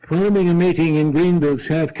Following a meeting in Greenville,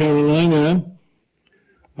 South Carolina,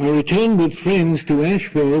 I returned with friends to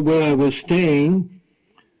Asheville, where I was staying,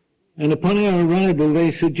 and upon our arrival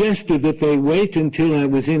they suggested that they wait until I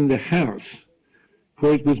was in the house,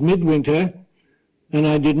 for it was midwinter and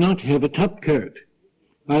I did not have a topcoat.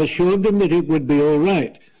 I assured them that it would be all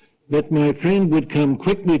right, that my friend would come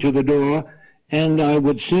quickly to the door, and I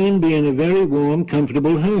would soon be in a very warm,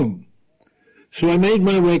 comfortable home. So I made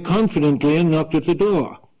my way confidently and knocked at the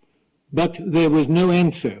door. But there was no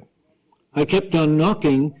answer. I kept on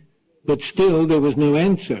knocking, but still there was no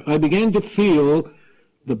answer. I began to feel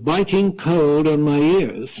the biting cold on my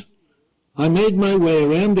ears. I made my way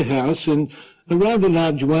around the house, and a rather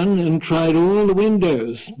large one, and tried all the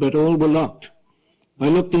windows, but all were locked. I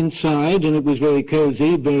looked inside, and it was very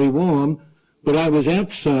cozy, very warm, but I was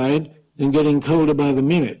outside and getting colder by the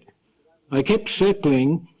minute. I kept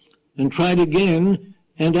circling and tried again,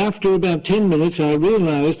 and after about 10 minutes I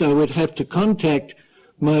realized I would have to contact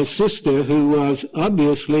my sister, who was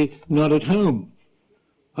obviously not at home.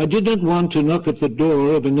 I did not want to knock at the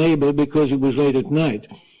door of a neighbor because it was late at night,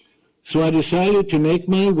 so I decided to make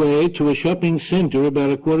my way to a shopping center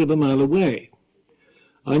about a quarter of a mile away.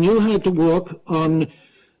 I knew how to walk on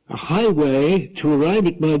a highway to arrive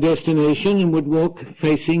at my destination and would walk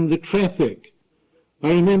facing the traffic.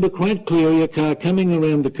 I remember quite clearly a car coming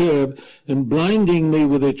around the curb and blinding me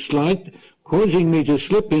with its light, causing me to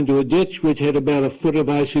slip into a ditch which had about a foot of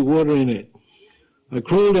icy water in it. I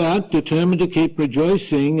crawled out, determined to keep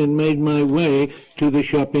rejoicing, and made my way to the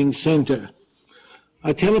shopping center.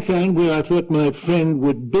 I telephoned where I thought my friend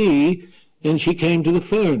would be, and she came to the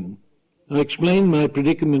phone. I explained my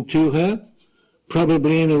predicament to her,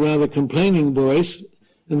 probably in a rather complaining voice,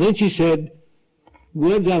 and then she said,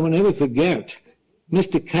 words I will never forget,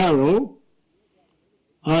 "Mr. Carroll,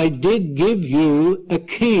 I did give you a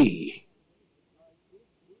key."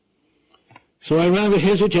 So I rather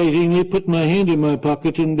hesitatingly put my hand in my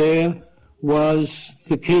pocket, and there was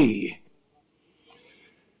the key.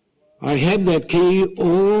 I had that key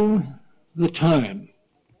all the time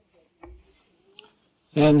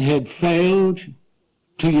and had failed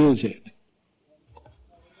to use it.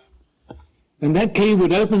 And that key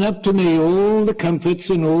would open up to me all the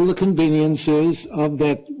comforts and all the conveniences of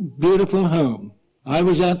that beautiful home. I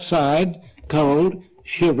was outside, cold,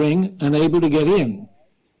 shivering, unable to get in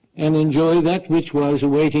and enjoy that which was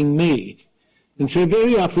awaiting me. And so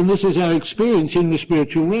very often this is our experience in the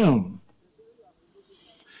spiritual realm.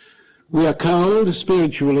 We are cold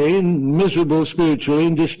spiritually and miserable spiritually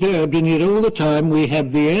and disturbed, and yet all the time we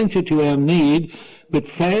have the answer to our need, but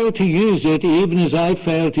fail to use it, even as I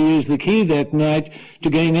failed to use the key that night to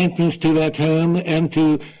gain entrance to that home and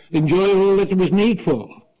to enjoy all that was needful.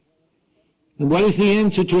 And what is the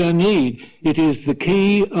answer to our need? It is the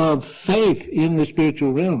key of faith in the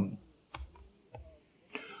spiritual realm.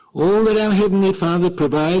 All that our Heavenly Father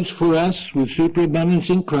provides for us with superabundance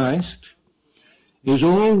in Christ is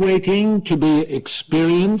all waiting to be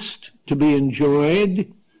experienced, to be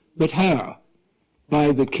enjoyed, but how?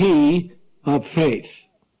 By the key of faith.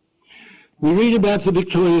 We read about the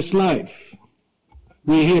victorious life.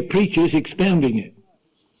 We hear preachers expounding it.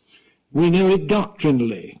 We know it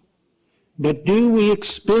doctrinally. But do we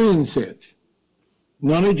experience it?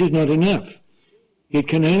 Knowledge is not enough. It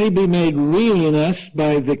can only be made real in us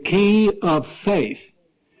by the key of faith,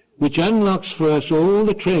 which unlocks for us all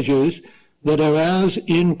the treasures that are ours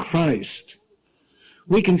in Christ.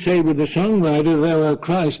 We can say with the songwriter, "Thou art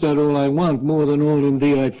Christ, art all I want, more than all in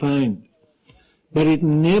thee I find." But it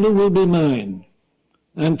never will be mine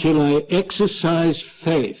until I exercise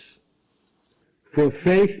faith. For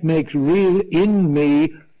faith makes real in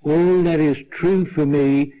me all that is true for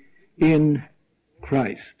me in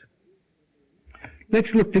Christ.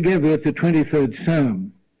 Let's look together at the 23rd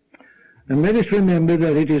Psalm. And let us remember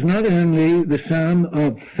that it is not only the Psalm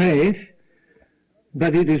of faith,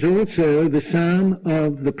 but it is also the Psalm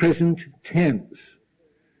of the present tense.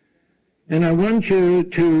 And I want you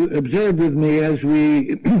to observe with me as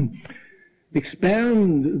we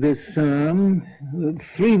expound this psalm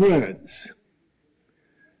 3 words: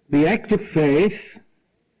 the act of faith,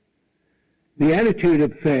 the attitude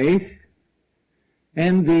of faith,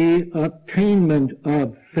 and the attainment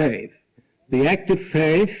of faith. The act of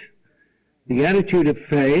faith, the attitude of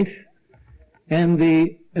faith, and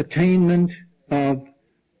the attainment of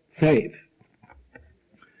faith.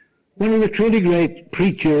 One of the truly great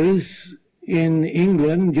preachers in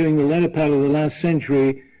England during the latter part of the last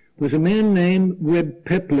century was a man named Webb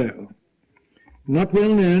Peploe. Not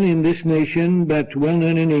well known in this nation, but well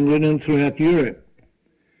known in England and throughout Europe.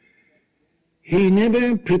 He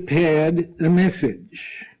never prepared a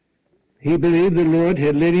message. He believed the Lord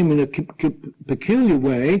had led him in a peculiar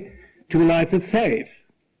way to a life of faith.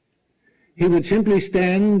 He would simply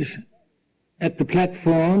stand at the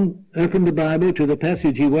platform, open the Bible to the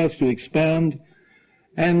passage he was to expound,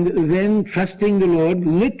 and then trusting the Lord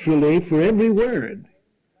literally for every word.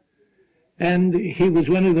 And he was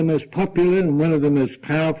one of the most popular and one of the most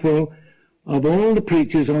powerful of all the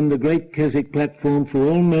preachers on the Great Keswick platform for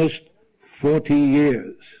almost 40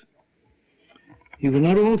 years. He was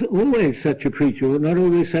not always such a preacher, not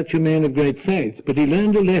always such a man of great faith, but he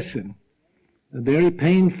learned a lesson, a very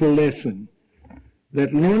painful lesson,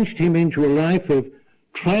 that launched him into a life of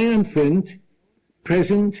triumphant,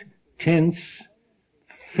 present tense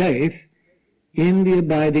faith in the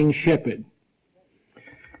abiding shepherd.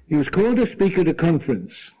 He was called to speak at a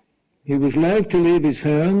conference. He was loath to leave his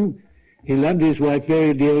home. He loved his wife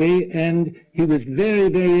very dearly, and he was very,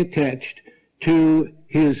 very attached to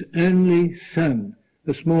his only son,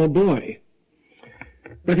 a small boy.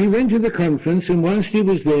 But he went to the conference, and whilst he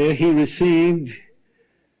was there, he received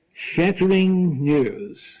shattering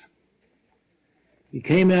news. He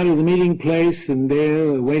came out of the meeting place, and there,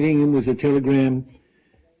 awaiting him, was a telegram.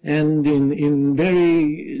 And in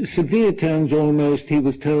very severe tones almost, he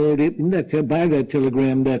was told by that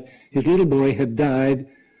telegram that his little boy had died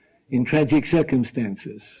in tragic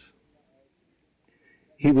circumstances.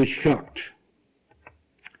 He was shocked.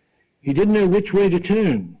 He didn't know which way to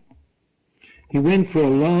turn. He went for a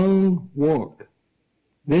long walk.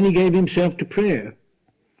 Then he gave himself to prayer.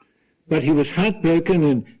 But he was heartbroken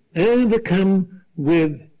and overcome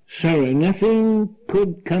with sorrow. Nothing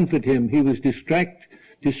could comfort him. He was distracted,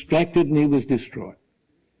 and he was distraught.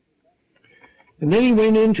 And then he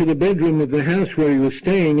went into the bedroom of the house where he was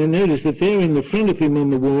staying and noticed that there in the front of him on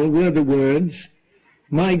the wall were the words,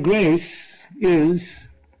 "My grace is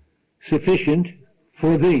sufficient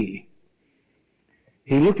for thee."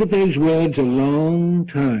 He looked at those words a long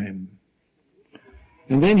time.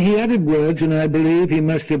 And then he uttered words, and I believe he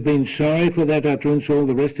must have been sorry for that utterance all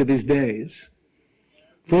the rest of his days.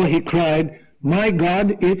 For he cried, "My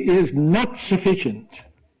God, it is not sufficient.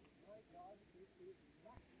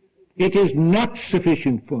 It is not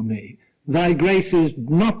sufficient for me. Thy grace is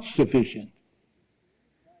not sufficient."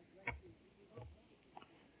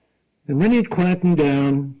 And when it quietened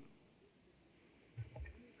down,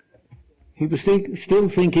 he was still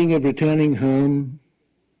thinking of returning home,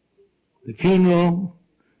 the funeral,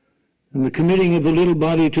 and the committing of the little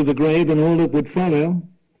body to the grave and all that would follow,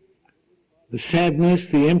 the sadness,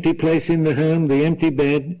 the empty place in the home, the empty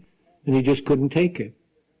bed, and he just couldn't take it.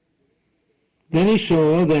 Then he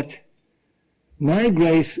saw that "my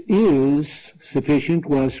grace is sufficient"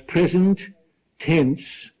 was present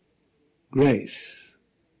tense grace.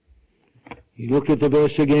 He looked at the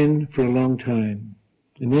verse again for a long time.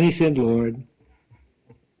 And then he said, "Lord,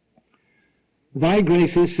 thy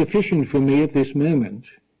grace is sufficient for me at this moment.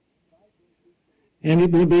 And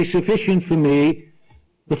it will be sufficient for me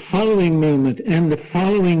the following moment and the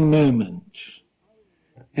following moment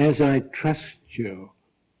as I trust you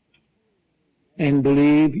and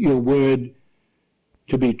believe your word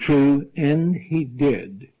to be true." And he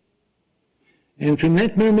did. And from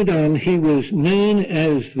that moment on, he was known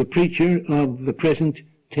as the preacher of the present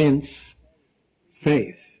tense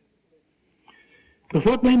faith. But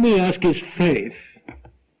what made me ask is faith.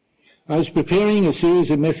 I was preparing a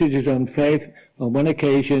series of messages on faith on one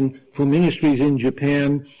occasion for ministries in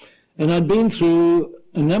Japan, and I'd been through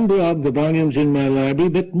a number of the volumes in my library,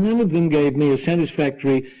 but none of them gave me a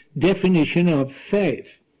satisfactory definition of faith.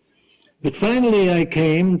 But finally I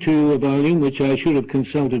came to a volume which I should have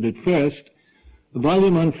consulted at first, a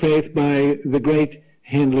volume on faith by the great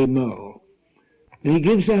Henry Moe. And he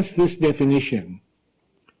gives us this definition.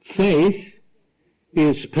 Faith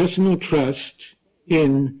is personal trust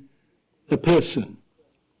in a person.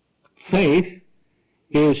 Faith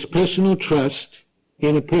is personal trust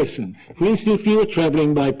in a person. For instance, if you are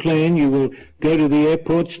traveling by plane, you will go to the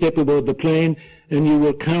airport, step aboard the plane, and you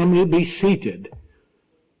will calmly be seated.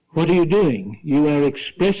 What are you doing? You are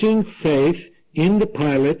expressing faith in the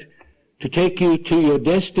pilot to take you to your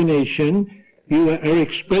destination. You are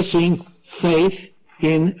expressing faith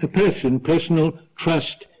in a person, personal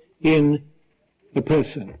trust in a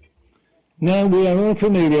person. Now we are all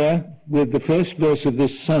familiar with the first verse of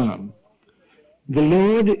this psalm. The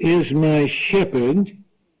Lord is my shepherd,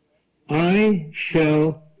 I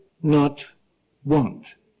shall not want.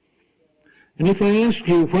 And if I ask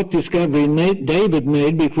you what discovery David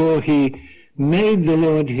made before he made the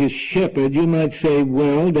Lord his shepherd, you might say,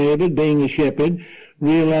 well, David, being a shepherd,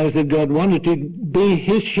 realized that God wanted to be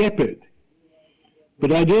his shepherd.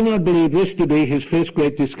 But I do not believe this to be his first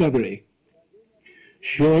great discovery.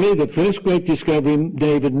 Surely the first great discovery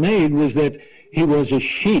David made was that he was a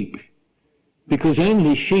sheep, because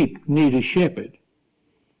only sheep need a shepherd.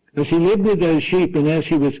 As he lived with those sheep and as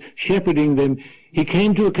he was shepherding them, he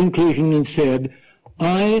came to a conclusion and said,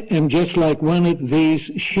 I am just like one of these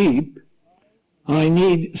sheep. I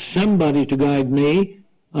need somebody to guide me.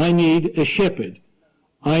 I need a shepherd.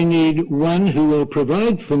 I need one who will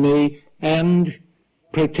provide for me and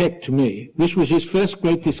protect me. This was his first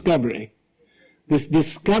great discovery. This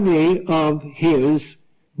discovery of his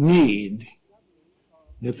need.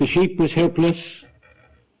 That the sheep was helpless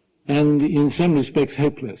and in some respects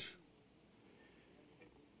hopeless.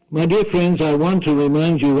 My dear friends, I want to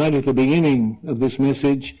remind you right at the beginning of this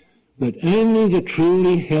message that only the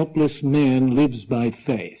truly helpless man lives by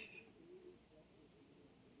faith.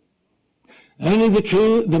 Only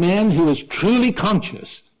the man who is truly conscious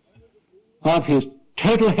of his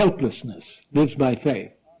total helplessness lives by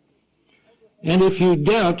faith. And if you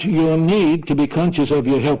doubt your need to be conscious of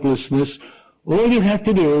your helplessness, all you have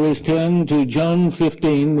to do is turn to John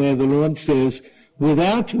 15, where the Lord says,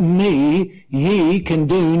 without me ye can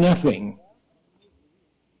do nothing.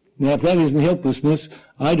 Now, if that isn't helplessness,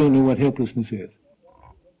 I don't know what helplessness is.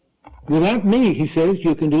 Without me, he says,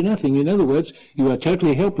 you can do nothing. In other words, you are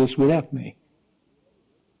totally helpless without me.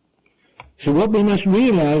 So what we must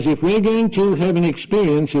realize, if we're going to have an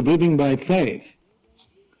experience of living by faith,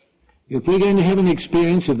 if we're going to have an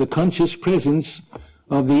experience of the conscious presence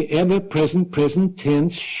of the ever-present, present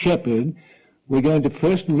tense shepherd, we're going to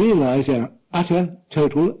first realize our utter,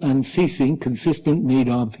 total, unceasing, consistent need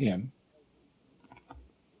of him.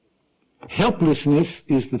 Helplessness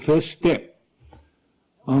is the first step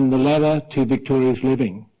on the ladder to victorious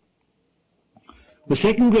living. The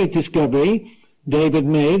second great discovery David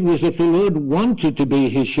made was that the Lord wanted to be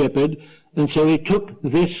his shepherd, and so he took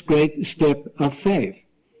this great step of faith.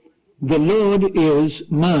 The Lord is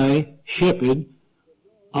my shepherd,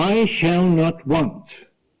 I shall not want.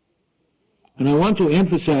 And I want to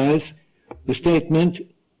emphasize the statement,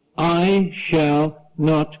 I shall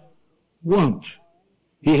not want.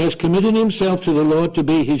 He has committed himself to the Lord to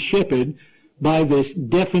be his shepherd by this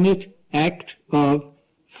definite act of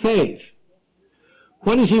faith.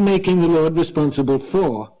 What is he making the Lord responsible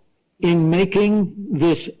for? In making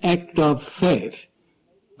this act of faith,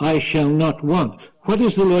 I shall not want. What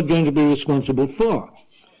is the Lord going to be responsible for?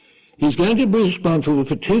 He's going to be responsible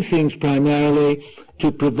for two things primarily,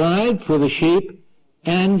 to provide for the sheep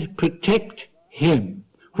and protect him.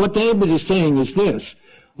 What David is saying is this,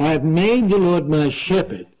 I have made the Lord my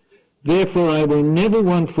shepherd, therefore I will never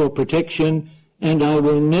want for protection, and I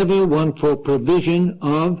will never want for provision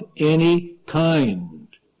of any kind.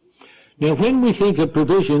 Now, when we think of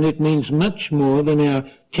provision, it means much more than our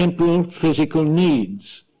temporal, physical needs.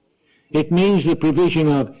 It means the provision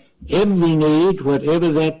of every need,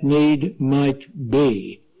 whatever that need might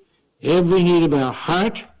be. Every need of our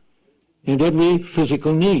heart and every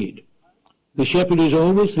physical need. The shepherd is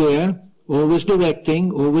always there, always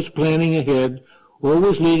directing, always planning ahead,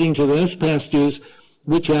 always leading to those pastures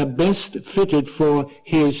which are best fitted for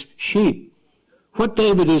his sheep. What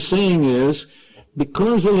David is saying is,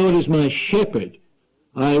 because the Lord is my shepherd,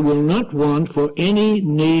 I will not want for any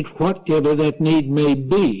need, whatever that need may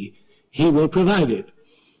be. He will provide it.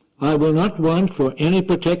 I will not want for any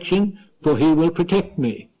protection, for he will protect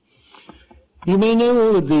me. You may know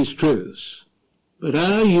all of these truths, but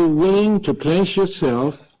are you willing to place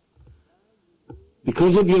yourself,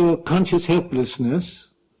 because of your conscious helplessness,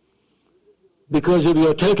 because of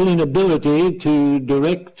your total inability to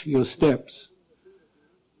direct your steps?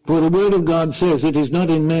 For the word of God says, it is not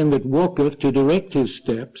in man that walketh to direct his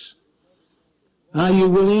steps. Are you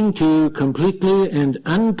willing to completely and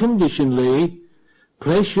unconditionally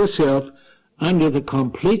place yourself under the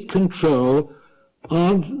complete control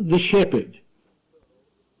of the shepherd,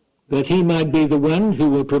 that he might be the one who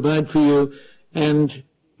will provide for you and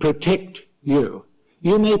protect you?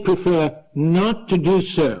 You may prefer not to do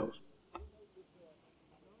so,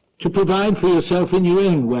 to provide for yourself in your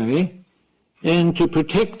own way, and to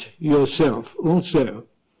protect yourself also,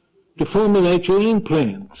 to formulate your own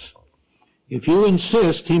plans. If you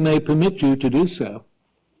insist, he may permit you to do so,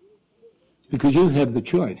 because you have the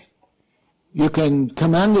choice. You can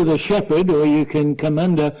come under the shepherd, or you can come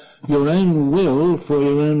under your own will for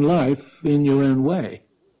your own life in your own way.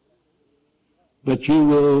 But you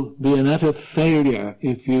will be an utter failure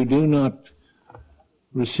if you do not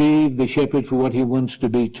receive the shepherd for what he wants to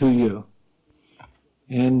be to you.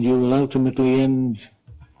 And you will ultimately end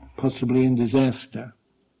possibly in disaster.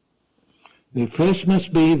 There first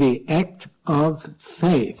must be the act of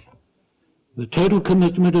faith, the total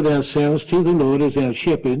commitment of ourselves to the Lord as our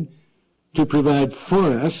shepherd, to provide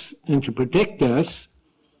for us and to protect us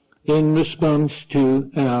in response to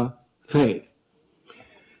our faith.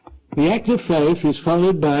 The act of faith is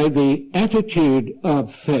followed by the attitude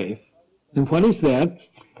of faith. And what is that?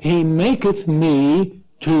 He maketh me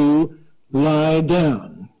to lie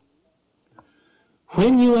down.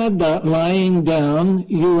 When you are lying down,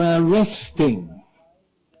 you are resting.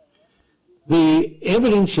 The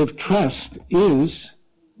evidence of trust is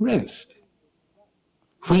rest.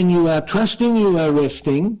 When you are trusting, you are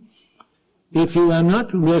resting. If you are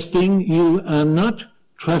not resting, you are not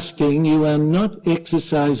trusting, you are not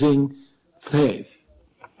exercising faith.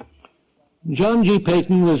 John G.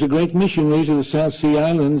 Paton was a great missionary to the South Sea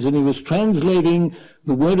Islands, and he was translating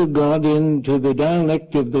the Word of God into the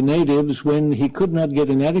dialect of the natives when he could not get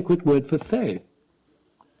an adequate word for faith.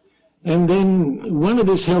 And then one of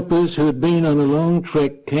his helpers, who had been on a long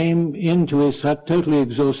trek, came into his hut totally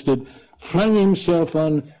exhausted, flung himself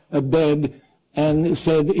on a bed, and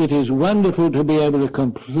said, "It is wonderful to be able to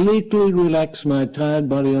completely relax my tired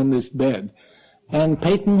body on this bed." And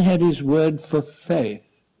Paton had his word for faith.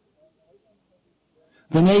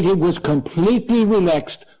 The native was completely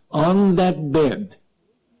relaxed on that bed.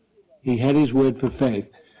 He had his word for faith.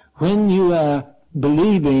 When you are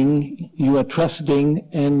believing, you are trusting,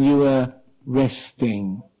 and you are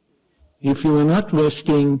resting. If you are not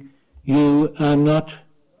resting, you are not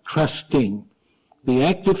trusting. The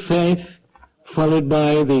act of faith followed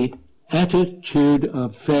by the attitude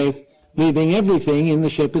of faith, leaving everything in the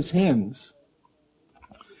shepherd's hands.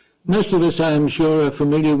 Most of us, I am sure, are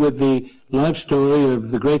familiar with the life story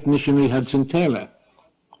of the great missionary Hudson Taylor.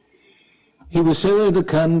 He was so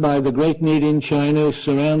overcome by the great need in China,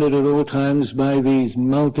 surrounded at all times by these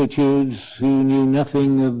multitudes who knew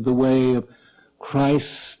nothing of the way of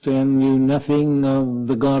Christ and knew nothing of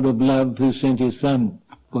the God of love who sent his Son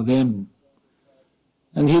for them.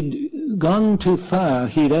 And he'd gone too far,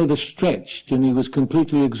 he'd overstretched, and he was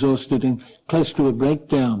completely exhausted and close to a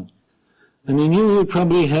breakdown. And he knew he would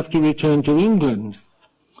probably have to return to England.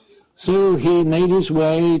 So he made his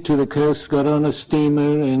way to the coast, got on a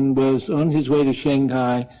steamer, and was on his way to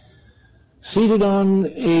Shanghai, seated on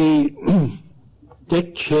a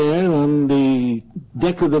deck chair on the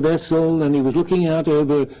deck of the vessel, and he was looking out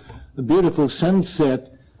over a beautiful sunset.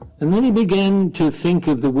 And then he began to think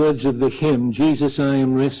of the words of the hymn, "Jesus, I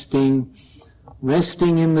am resting,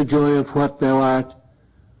 resting in the joy of what thou art.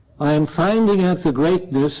 I am finding out the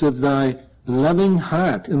greatness of thy loving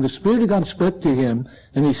heart." And the Spirit of God spoke to him,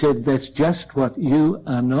 and he said, "That's just what you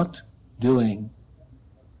are not doing.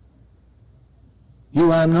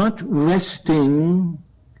 You are not resting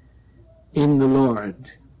in the Lord."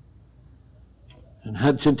 And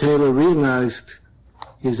Hudson Taylor realized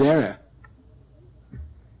his error.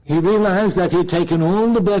 He realized that he'd taken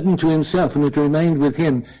all the burden to himself, and it remained with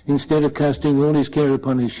him, instead of casting all his care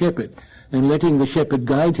upon his shepherd and letting the shepherd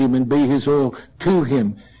guide him and be his all to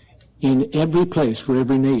him in every place for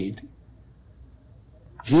every need.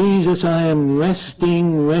 "Jesus, I am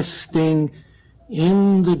resting, resting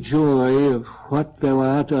in the joy of what thou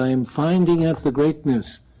art. I am finding out the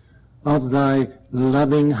greatness of thy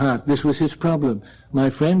loving heart." This was his problem. My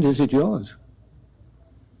friend, is it yours?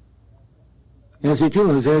 Is it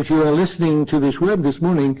yours? As you are listening to this word this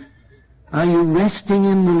morning, are you resting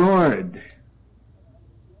in the Lord?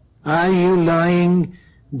 Are you lying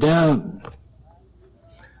down?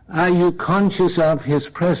 Are you conscious of his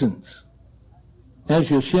presence as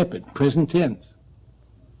your shepherd, present tense?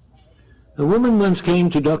 A woman once came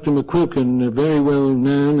to Dr. McQuilkin, a very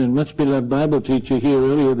well-known and much beloved Bible teacher here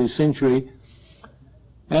earlier this century,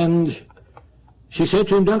 and she said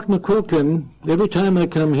to him, "Dr. McQuilkin, every time I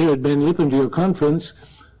come here at Ben Lippen to your conference,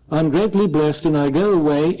 I'm greatly blessed and I go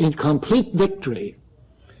away in complete victory."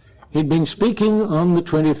 He'd been speaking on the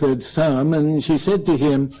 23rd Psalm, and she said to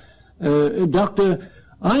him, "Doctor,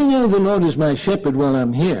 I know the Lord is my shepherd while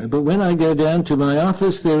I'm here, but when I go down to my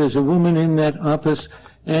office, there is a woman in that office,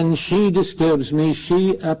 and she disturbs me,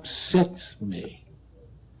 she upsets me."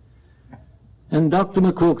 And Dr.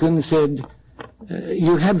 McQuilkin said,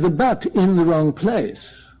 "You have the but in the wrong place."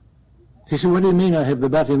 He said, "What do you mean I have the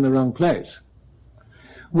but in the wrong place?"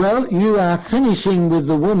 "Well, you are finishing with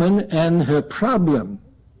the woman and her problem.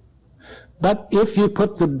 But if you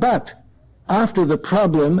put the but after the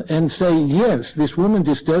problem and say, yes, this woman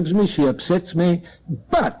disturbs me, she upsets me,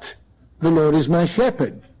 but the Lord is my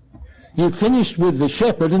shepherd, you finished with the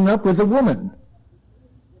shepherd and not with the woman.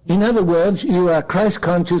 In other words, you are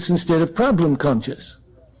Christ-conscious instead of problem-conscious."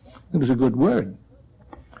 It was a good word.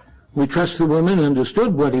 We trust the woman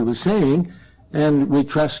understood what he was saying, and we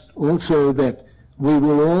trust also that we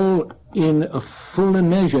will all, in a fuller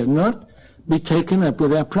measure, not be taken up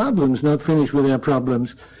with our problems, not finish with our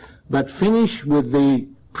problems, but finish with the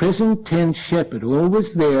present tense shepherd,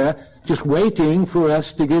 always there, just waiting for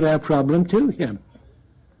us to give our problem to him.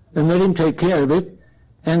 And let him take care of it,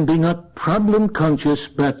 and be not problem conscious,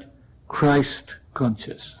 but Christ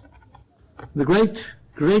conscious. The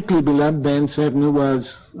greatly beloved Ben Savner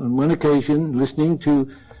was, on one occasion, listening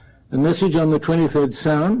to a message on the 23rd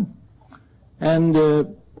Psalm, and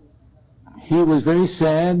he was very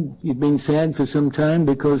sad. He'd been sad for some time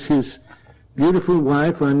because his beautiful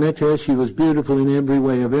wife, I met her, she was beautiful in every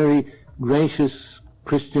way, a very gracious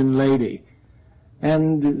Christian lady.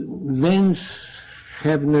 And then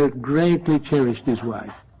Havner greatly cherished his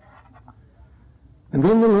wife. And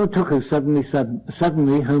then the Lord took her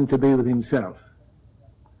suddenly home to be with himself.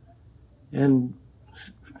 And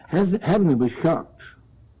Havner was shocked.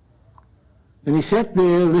 And he sat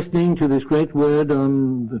there listening to this great word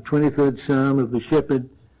on the 23rd Psalm of the shepherd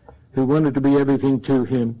who wanted to be everything to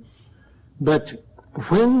him. But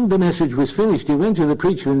when the message was finished, he went to the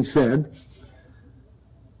preacher and said,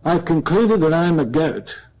 I've concluded that I'm a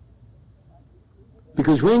goat.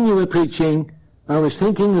 Because when you were preaching, I was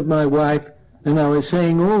thinking of my wife, and I was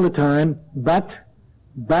saying all the time, but.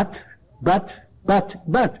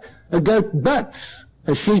 A goat butts,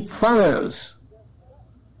 a sheep follows.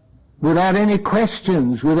 Without any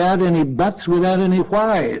questions, without any buts, without any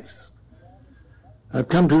whys. I've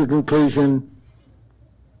come to the conclusion,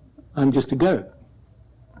 I'm just a goat.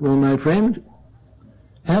 Well, my friend,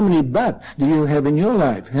 how many buts do you have in your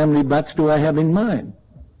life? How many buts do I have in mine?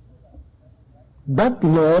 But,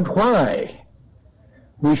 Lord, why?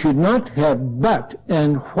 We should not have but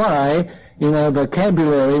and why in our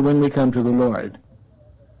vocabulary when we come to the Lord,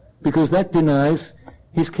 because that denies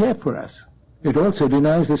his care for us. It also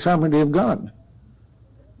denies the sovereignty of God.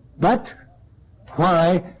 But,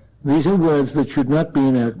 why? These are words that should not be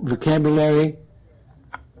in our vocabulary,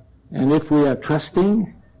 and if we are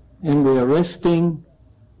trusting and we are resting,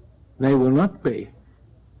 they will not be,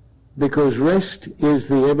 because rest is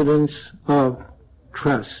the evidence of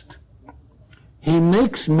trust. He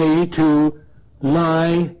makes me to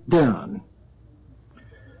lie down.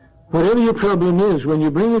 Whatever your problem is, when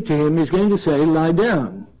you bring it to him, he's going to say, lie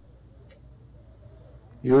down.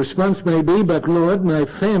 Your response may be, but Lord, my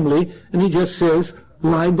family, and he just says,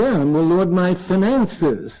 lie down. Well, Lord, my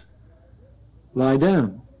finances, lie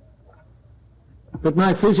down. But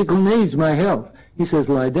my physical needs, my health, he says,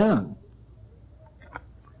 lie down.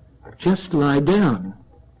 Just lie down.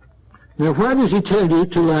 Now, why does he tell you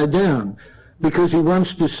to lie down? Because he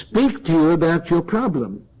wants to speak to you about your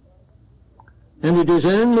problem. And it is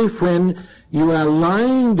only when you are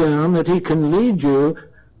lying down that he can lead you,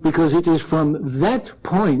 because it is from that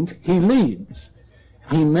point he leads.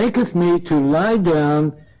 He maketh me to lie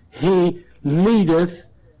down, he leadeth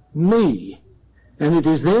me. And it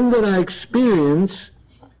is then that I experience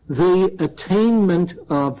the attainment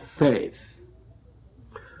of faith.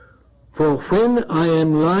 For when I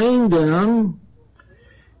am lying down,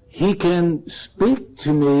 he can speak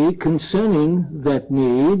to me concerning that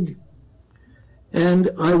need,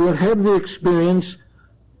 and I will have the experience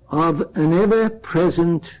of an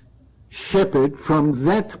ever-present shepherd from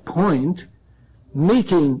that point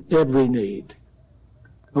meeting every need.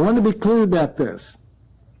 I want to be clear about this.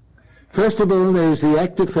 First of all, there is the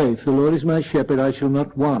act of faith. The Lord is my shepherd, I shall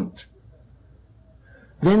not want.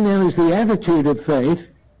 Then there is the attitude of faith.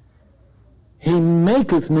 He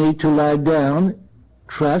maketh me to lie down.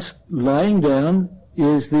 Trust, lying down,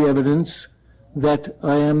 is the evidence that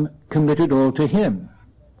I am committed all to him.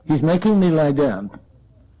 He's making me lie down.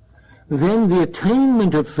 Then the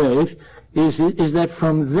attainment of faith is that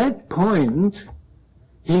from that point,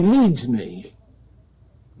 he leads me.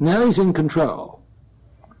 Now he's in control.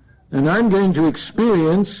 And I'm going to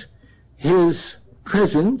experience his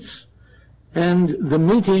presence and the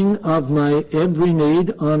meeting of my every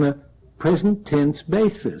need on a present tense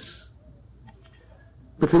basis.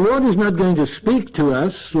 But the Lord is not going to speak to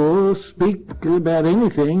us or speak about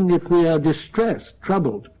anything if we are distressed,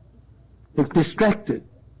 troubled, if distracted.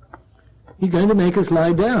 He's going to make us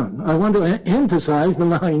lie down. I want to emphasize the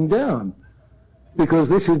lying down, because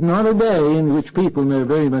this is not a day in which people know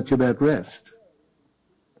very much about rest,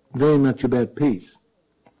 very much about peace.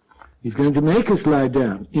 He's going to make us lie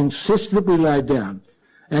down, insist that we lie down,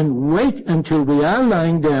 and wait until we are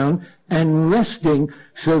lying down and resting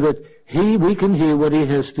so that we can hear what he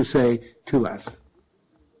has to say to us.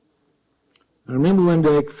 I remember one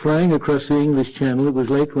day flying across the English Channel. It was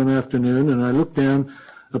late one afternoon, and I looked down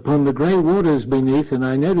upon the grey waters beneath, and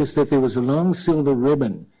I noticed that there was a long silver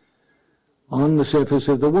ribbon on the surface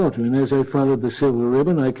of the water. And as I followed the silver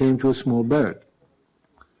ribbon, I came to a small boat.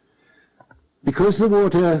 Because the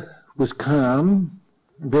water was calm,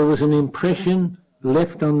 there was an impression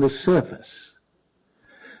left on the surface.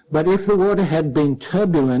 But if the water had been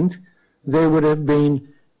turbulent, there would have been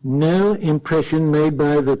no impression made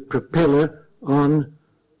by the propeller on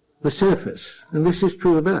the surface. And this is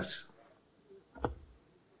true of us.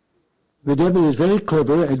 The devil is very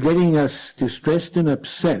clever at getting us distressed and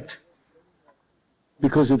upset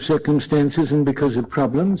because of circumstances and because of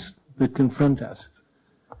problems that confront us.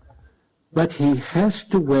 But he has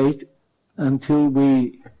to wait until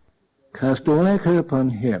we cast all our care upon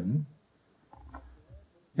him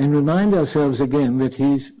and remind ourselves again that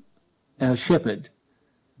he's our shepherd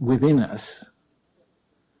within us.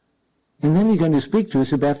 And then he's going to speak to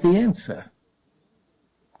us about the answer.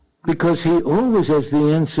 Because he always has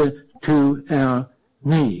the answer to our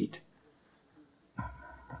need.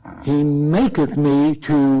 He maketh me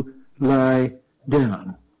to lie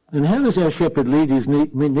down. And how does our shepherd lead his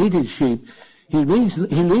needed sheep? He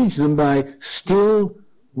leads them by still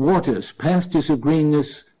waters, pastures of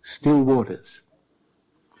greenness, still waters.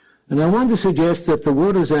 And I want to suggest that the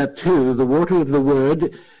waters are two, the water of the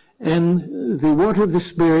Word and the water of the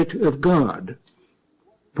Spirit of God.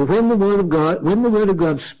 For when the Word of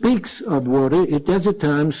God speaks of water, it does at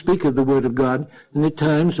times speak of the Word of God and at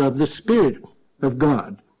times of the Spirit of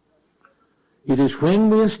God. It is when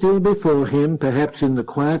we are still before him, perhaps in the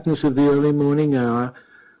quietness of the early morning hour,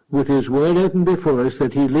 with his Word open before us,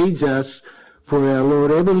 that he leads us, for our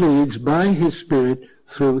Lord ever leads by his Spirit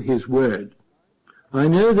through his Word. I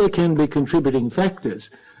know there can be contributing factors,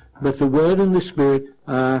 but the Word and the Spirit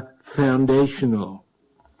are foundational.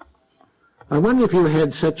 I wonder if you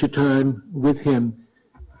had such a time with him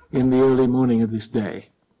in the early morning of this day.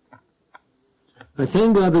 I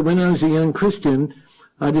thank God that when I was a young Christian,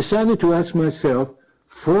 I decided to ask myself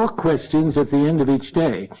 4 questions at the end of each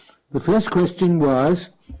day. The first question was,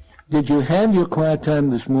 did you have your quiet time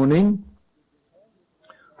this morning?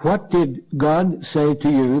 What did God say to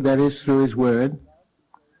you, that is through his Word?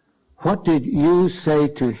 What did you say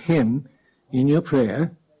to him in your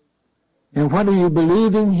prayer? And what are you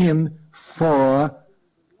believing him for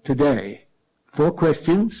today? 4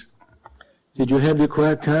 questions. Did you have your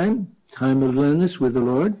quiet time? Time of aloneness with the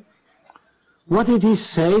Lord? What did he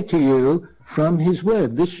say to you from his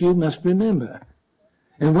Word? This you must remember.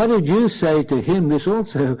 And what did you say to him? This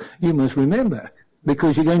also you must remember.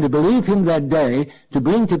 Because you're going to believe him that day to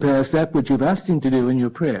bring to pass that which you've asked him to do in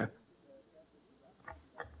your prayer.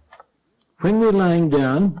 When we're lying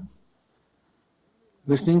down,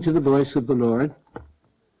 listening to the voice of the Lord,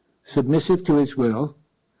 submissive to his will,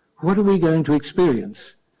 what are we going to experience?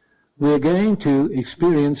 We're going to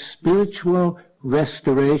experience spiritual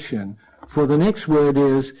restoration. For the next word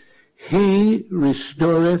is, he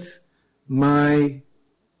restoreth my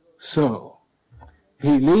soul.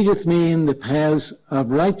 He leadeth me in the paths of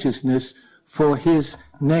righteousness for his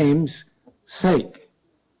name's sake.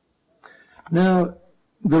 Now,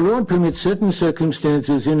 the Lord permits certain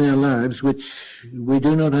circumstances in our lives which we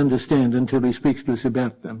do not understand until he speaks to us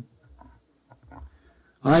about them.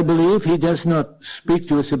 I believe he does not speak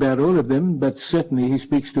to us about all of them, but certainly he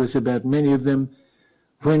speaks to us about many of them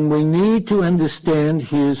when we need to understand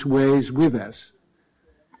his ways with us.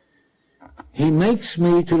 He makes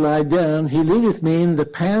me to lie down. He leadeth me in the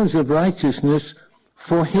paths of righteousness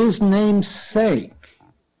for his name's sake.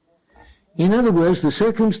 In other words, the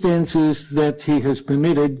circumstances that he has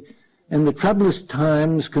permitted and the troublous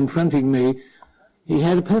times confronting me, he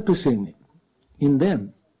had a purpose in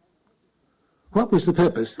them. What was the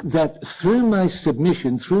purpose? That through my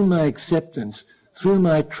submission, through my acceptance, through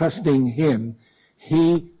my trusting him,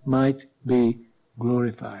 he might be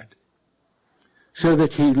glorified. So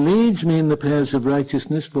that he leads me in the paths of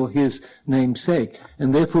righteousness for his name's sake.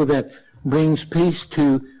 And therefore that brings peace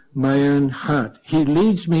to my own heart. He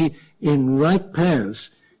leads me in right paths.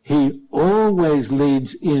 He always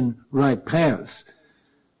leads in right paths.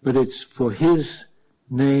 But it's for his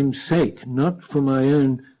name's sake, not for my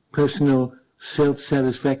own personal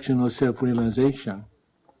self-satisfaction or self-realization.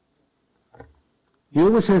 He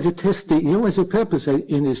always has a purpose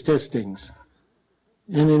in his testings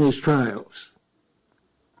and in his trials,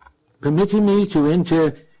 permitting me to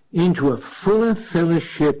enter into a fuller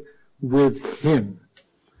fellowship with him.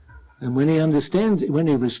 And when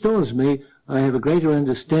he restores me, I have a greater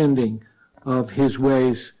understanding of his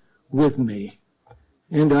ways with me.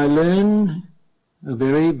 And I learn a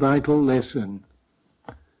very vital lesson.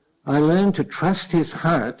 I learn to trust his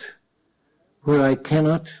heart where I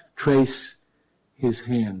cannot trace his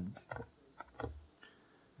hand.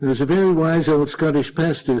 There was a very wise old Scottish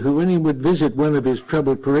pastor who, when he would visit one of his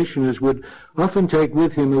troubled parishioners, would often take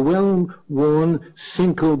with him a well-worn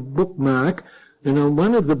Cinco bookmark, and on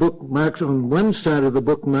one of the bookmarks, on one side of the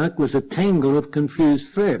bookmark, was a tangle of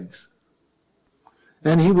confused threads.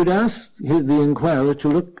 And he would ask the inquirer to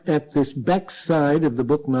look at this back side of the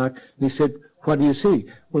bookmark, and he said, "What do you see?"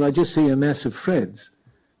 "Well, I just see a mass of threads."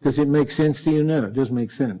 "Does it make sense to you?" "No, it doesn't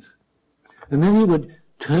make sense." And then he would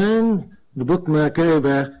turn the bookmark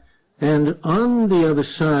over, and on the other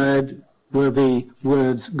side were the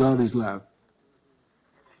words, "God is love."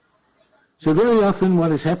 So very often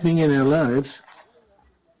what is happening in our lives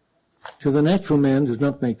to the natural man does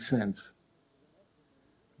not make sense.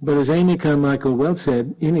 But as Amy Carmichael well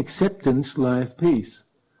said, in acceptance lieth peace.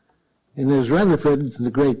 And as Rutherford, the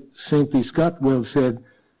great saintly Scot, well said,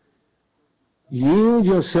 yield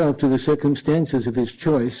yourself to the circumstances of his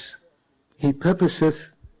choice, he purposeth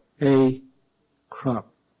a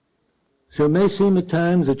crop. So it may seem at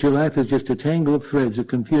times that your life is just a tangle of threads of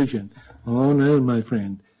confusion. Oh no, my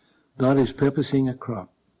friend, God is purposing a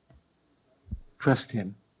crop. Trust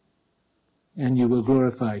him, and you will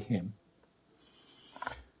glorify him.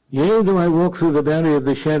 Yea, though I walk through the valley of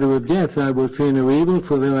the shadow of death, I will fear no evil,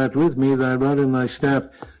 for thou art with me, thy rod and thy staff,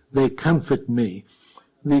 they comfort me.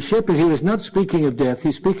 The shepherd here is not speaking of death,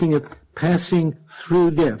 he's speaking of passing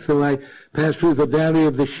through death. Though I pass through the valley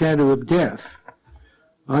of the shadow of death,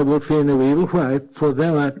 I will fear no evil. Why? For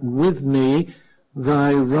thou art with me,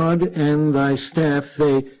 thy rod and thy staff,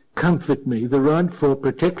 they comfort me. The rod for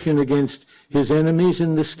protection against his enemies,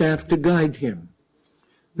 and the staff to guide him.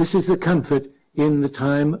 This is the comfort in the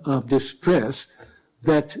time of distress,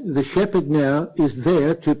 that the shepherd now is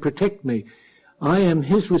there to protect me. I am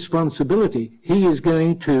his responsibility. He is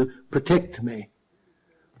going to protect me.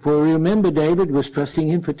 For remember, David was trusting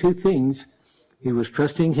him for two things. He was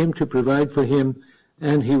trusting him to provide for him,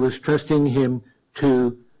 and he was trusting him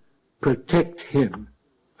to protect him.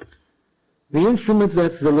 The instrument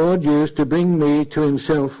that the Lord used to bring me to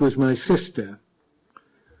himself was my sister.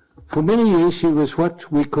 For many years she was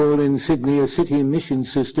what we call in Sydney a city mission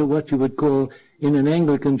sister, what you would call in an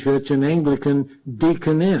Anglican church an Anglican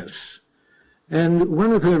deaconess. And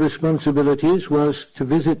one of her responsibilities was to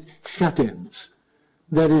visit shut-ins,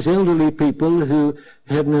 that is, elderly people who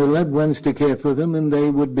had no loved ones to care for them, and they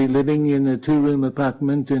would be living in a two-room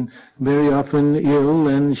apartment and very often ill,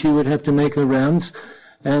 and she would have to make her rounds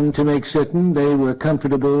and to make certain they were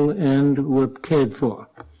comfortable and were cared for.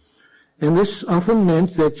 And this often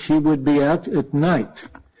meant that she would be out at night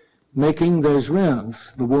making those rounds.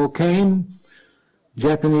 The war came,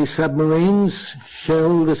 Japanese submarines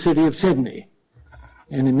shelled the city of Sydney,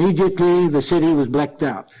 and immediately the city was blacked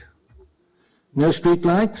out. No street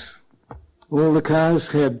lights, all the cars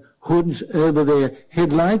had hoods over their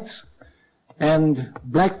headlights, and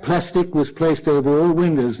black plastic was placed over all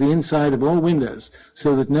windows, the inside of all windows,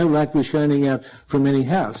 so that no light was shining out from any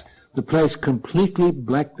house. The place completely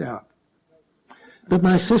blacked out. But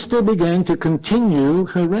my sister began to continue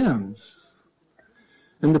her rounds.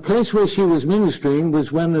 And the place where she was ministering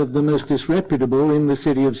was one of the most disreputable in the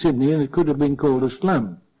city of Sydney, and it could have been called a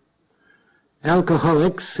slum.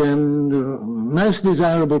 Alcoholics and most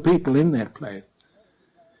desirable people in that place.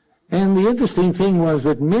 And the interesting thing was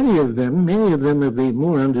that many of them of the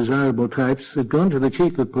more undesirable types, had gone to the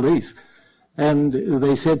chief of police, and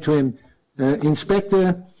they said to him,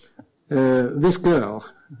 Inspector, this girl,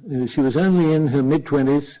 she was only in her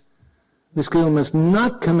mid-20s, this girl must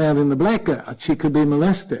not come out in the blackout. She could be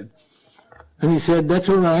molested. And he said, that's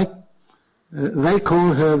all right. They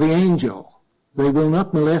call her the angel. They will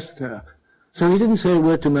not molest her. So he didn't say a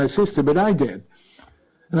word to my sister, but I did.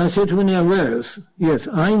 And I said to her, now, Rose, yes,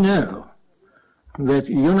 I know that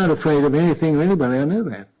you're not afraid of anything or anybody. I know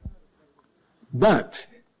that. But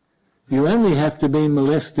you only have to be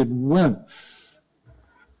molested once,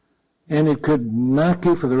 and it could mark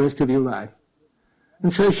you for the rest of your life.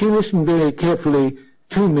 And so she listened very carefully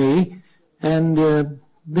to me, and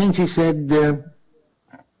then she said,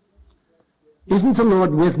 isn't the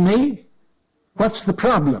Lord with me? What's the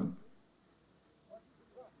problem?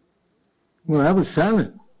 Well, I was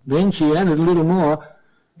silent. Then she added a little more,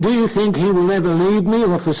 do you think he will ever leave me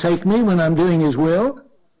or forsake me when I'm doing his will?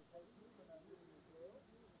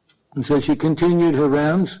 And so she continued her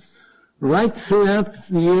rounds right throughout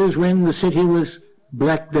the years when the city was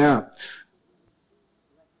blacked out.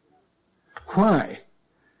 Why?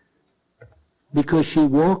 Because she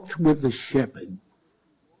walked with the shepherd.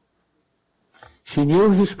 She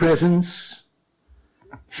knew his presence.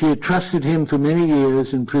 She had trusted him for many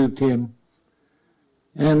years and proved him.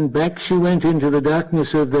 And back she went into the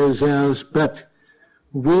darkness of those hours, but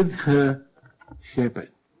with her shepherd.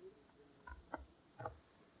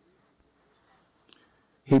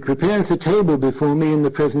 He prepareth a table before me in the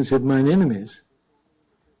presence of mine enemies.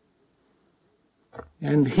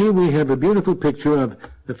 And here we have a beautiful picture of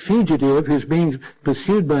a fugitive who's being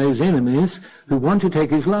pursued by his enemies who want to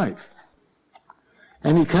take his life.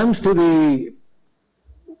 And he comes to the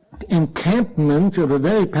encampment of a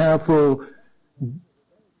very powerful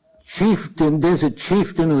chieftain, desert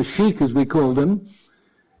chieftain, or sheik as we call them.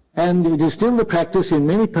 And it is still the practice in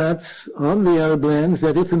many parts of the Arab lands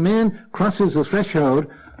that if a man crosses the threshold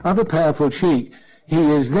of a powerful sheik, he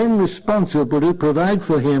is then responsible to provide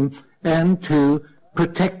for him and to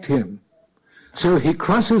protect him. So he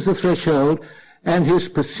crosses the threshold, and his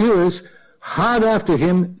pursuers, hard after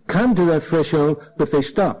him, come to that threshold, but they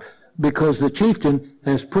stop, because the chieftain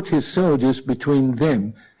has put his soldiers between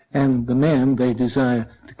them and the man they desire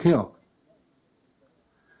to kill.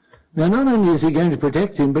 Now, not only is he going to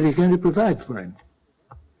protect him, but he's going to provide for him.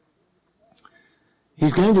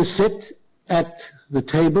 He's going to sit at the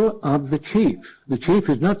table of the chief. The chief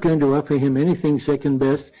is not going to offer him anything second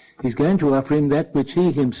best. He's going to offer him that which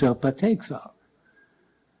he himself partakes of.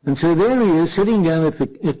 And so there he is, sitting down at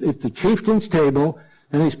the chieftain's table,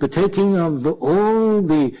 and he's partaking of all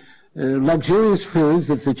the luxurious foods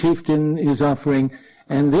that the chieftain is offering.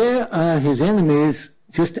 And there are his enemies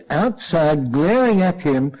just outside glaring at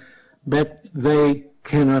him, but they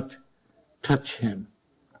cannot touch him.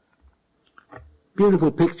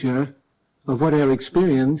 Beautiful picture of what our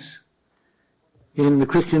experience in the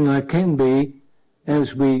Christian life can be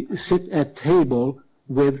as we sit at table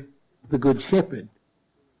with the Good Shepherd.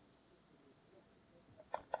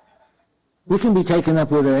 We can be taken up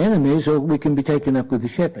with our enemies, or we can be taken up with the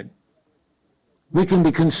shepherd. We can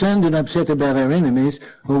be concerned and upset about our enemies,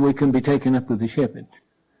 or we can be taken up with the shepherd.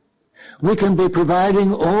 We can be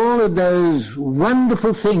providing all of those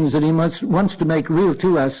wonderful things that he wants to make real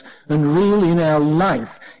to us and real in our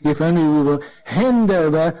life, if only we will hand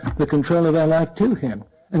over the control of our life to him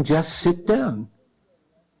and just sit down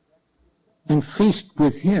and feast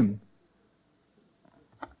with him.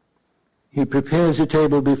 He prepares a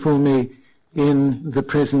table before me in the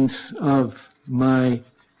presence of my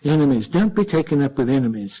enemies. Don't be taken up with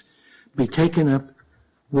enemies. Be taken up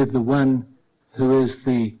with the one who is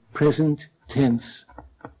the present tense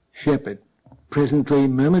shepherd, presently,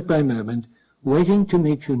 moment by moment, waiting to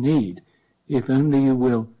meet your need, if only you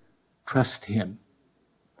will trust him.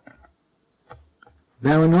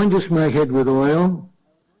 Thou anointest my head with oil,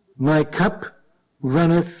 my cup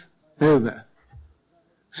runneth over.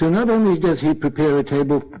 So not only does he prepare a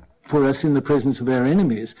table for us in the presence of our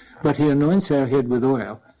enemies, but he anoints our head with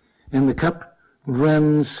oil, and the cup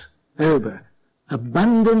runs over.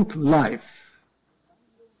 Abundant life.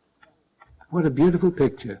 What a beautiful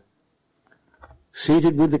picture.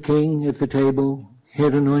 Seated with the king at the table,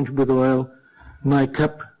 head anointed with oil, my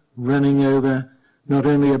cup running over, not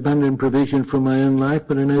only abundant provision for my own life,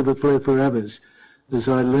 but an overflow for others, as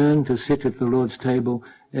I learn to sit at the Lord's table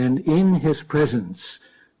and in his presence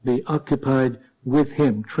be occupied with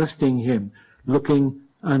him, trusting him, looking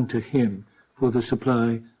unto him for the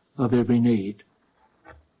supply of every need.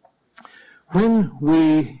 When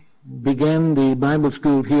we began the Bible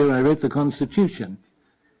school here, I wrote the Constitution.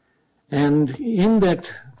 And in that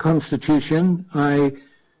Constitution, I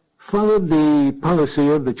followed the policy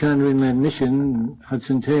of the China Inland Mission.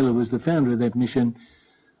 Hudson Taylor was the founder of that mission,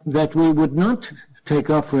 that we would not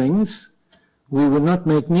take offerings, we would not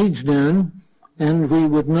make needs known, and we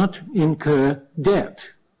would not incur debt.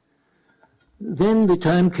 Then the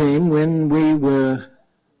time came when we were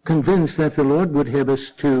convinced that the Lord would have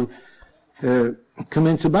us to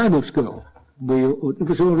commence a Bible school. It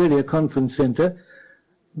was already a conference center,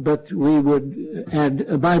 but we would add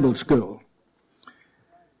a Bible school.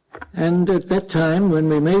 And at that time, when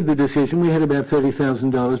we made the decision, we had about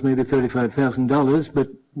 $30,000, maybe $35,000, but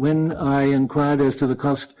when I inquired as to the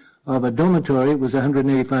cost of a dormitory, it was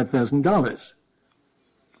 $185,000.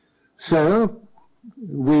 So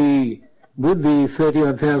we, with the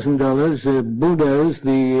 $30,000, bulldozed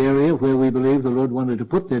the area where we believed the Lord wanted to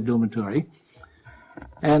put that dormitory,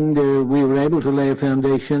 and we were able to lay a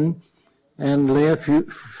foundation and lay a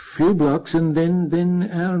few blocks, and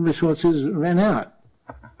then our resources ran out.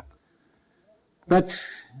 But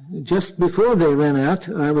just before they ran out,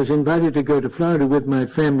 I was invited to go to Florida with my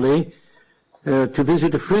family to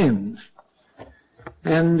visit a friend.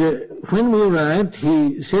 And when we arrived,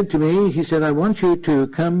 he said to me, he said, I want you to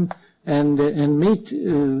come and meet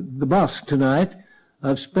the boss tonight.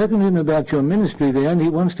 I've spoken to him about your ministry there, and he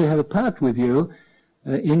wants to have a part with you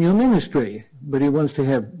in your ministry, but he wants to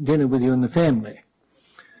have dinner with you and the family.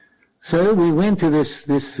 So we went to this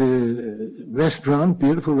restaurant,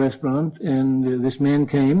 beautiful restaurant, and this man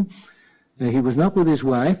came, He was not with his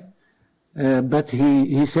wife, but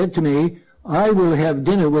he said to me, I will have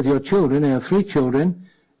dinner with your children, our 3 children,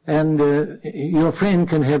 and your friend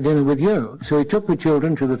can have dinner with you. So he took the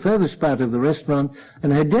children to the furthest part of the restaurant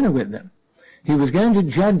and had dinner with them. He was going to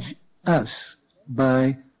judge us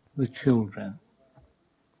by the children.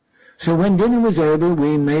 So when dinner was over,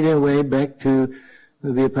 we made our way back to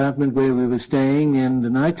the apartment where we were staying, and the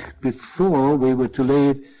night before we were to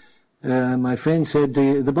leave, my friend said,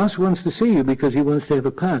 the boss wants to see you because he wants to have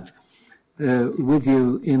a part with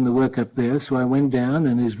you in the work up there. So I went down,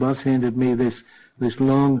 and his boss handed me this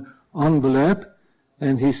long envelope,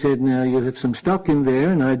 and he said, now you have some stock in there,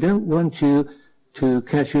 and I don't want you to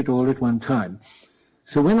cash it all at one time.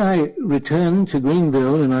 So when I returned to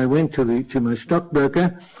Greenville, and I went to my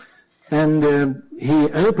stockbroker, and he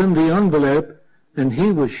opened the envelope, and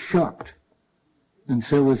he was shocked, and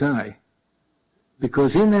so was I,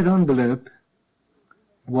 because in that envelope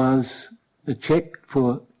was a check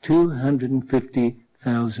for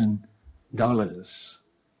 $250,000.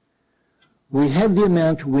 We had the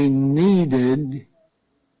amount we needed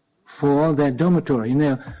for that dormitory.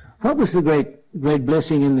 Now, what was the great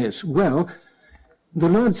blessing in this? Well, the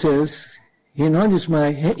Lord says, He anointeth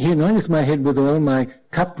my head with oil, my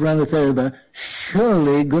cup runneth over.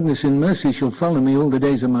 Surely goodness and mercy shall follow me all the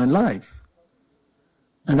days of my life,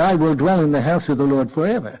 and I will dwell in the house of the Lord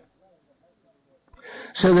forever.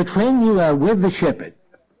 So that when you are with the shepherd,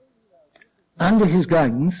 under his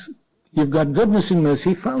guidance, you've got goodness and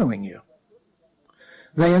mercy following you.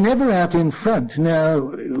 They are never out in front. Now,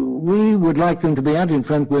 we would like them to be out in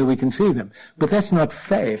front where we can see them, but that's not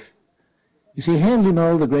faith. You see, Handley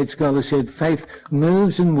Moll, the great scholar, said faith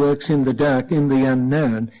moves and works in the dark, in the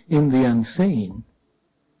unknown, in the unseen.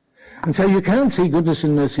 And so you can't see goodness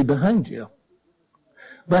and mercy behind you.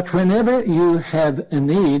 But whenever you have a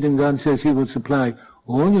need, and God says he will supply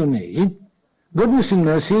all your need, goodness and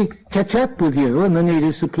mercy catch up with you, and the need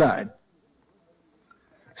is supplied.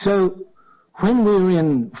 So when we were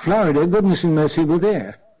in Florida, goodness and mercy were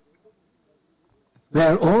there.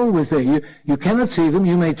 They're always there. You cannot see them.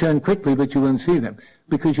 You may turn quickly, but you won't see them,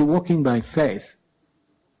 because you're walking by faith.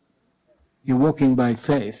 You're walking by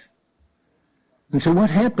faith. And so what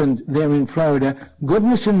happened there in Florida,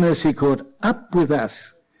 goodness and mercy caught up with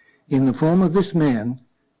us in the form of this man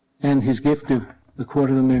and his gift of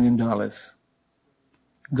 $250,000.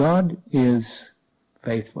 God is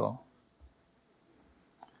faithful.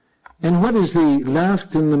 And what is the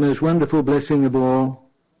last and the most wonderful blessing of all?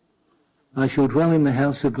 I shall dwell in the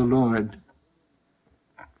house of the Lord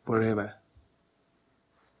forever.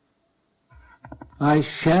 I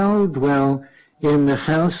shall dwell in the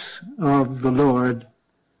house of the Lord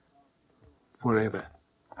forever.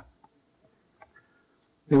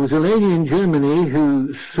 There was a lady in Germany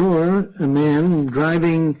who saw a man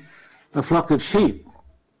driving a flock of sheep.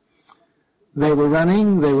 They were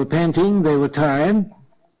running, they were panting, they were tired,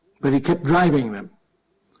 but he kept driving them.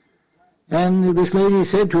 And this lady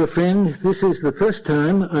said to a friend, this is the first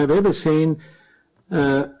time I've ever seen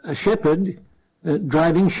a shepherd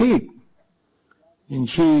driving sheep. And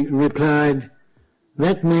she replied,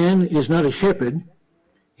 that man is not a shepherd.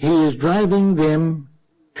 He is driving them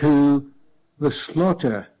to the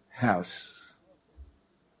slaughterhouse.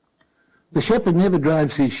 The shepherd never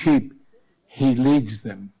drives his sheep, he leads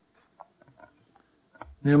them.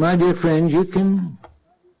 Now, my dear friend, you can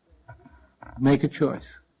make a choice.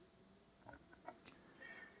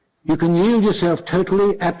 You can yield yourself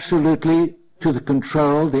totally, absolutely to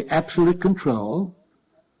the absolute control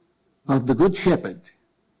of the Good Shepherd,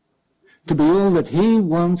 to be all that he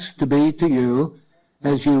wants to be to you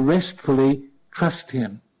as you restfully trust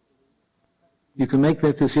him. You can make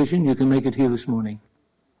that decision. You can make it here this morning.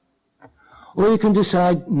 Or you can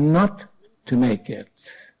decide not to make it.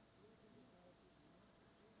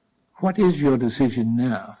 What is your decision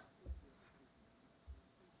now?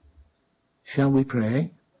 Shall we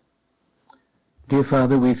pray? Dear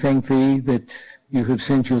Father, we thank Thee that You have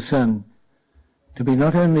sent Your Son to be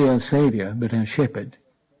not only our Saviour, but our Shepherd.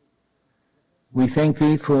 We thank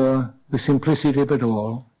Thee for the simplicity of it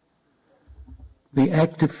all, the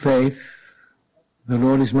act of faith, the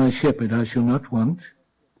Lord is my Shepherd, I shall not want,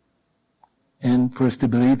 and for us to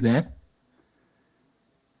believe that,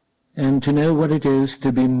 and to know what it is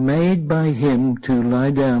to be made by Him to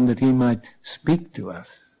lie down that He might speak to us.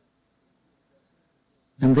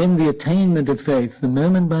 And then the attainment of faith, the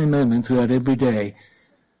moment by moment throughout every day,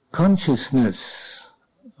 consciousness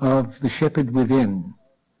of the Shepherd within,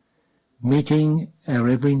 meeting our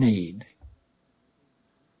every need,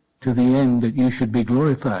 to the end that You should be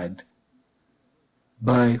glorified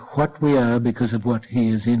by what we are because of what He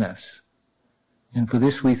is in us. And for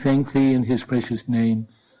this we thank thee in his precious name.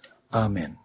 Amen.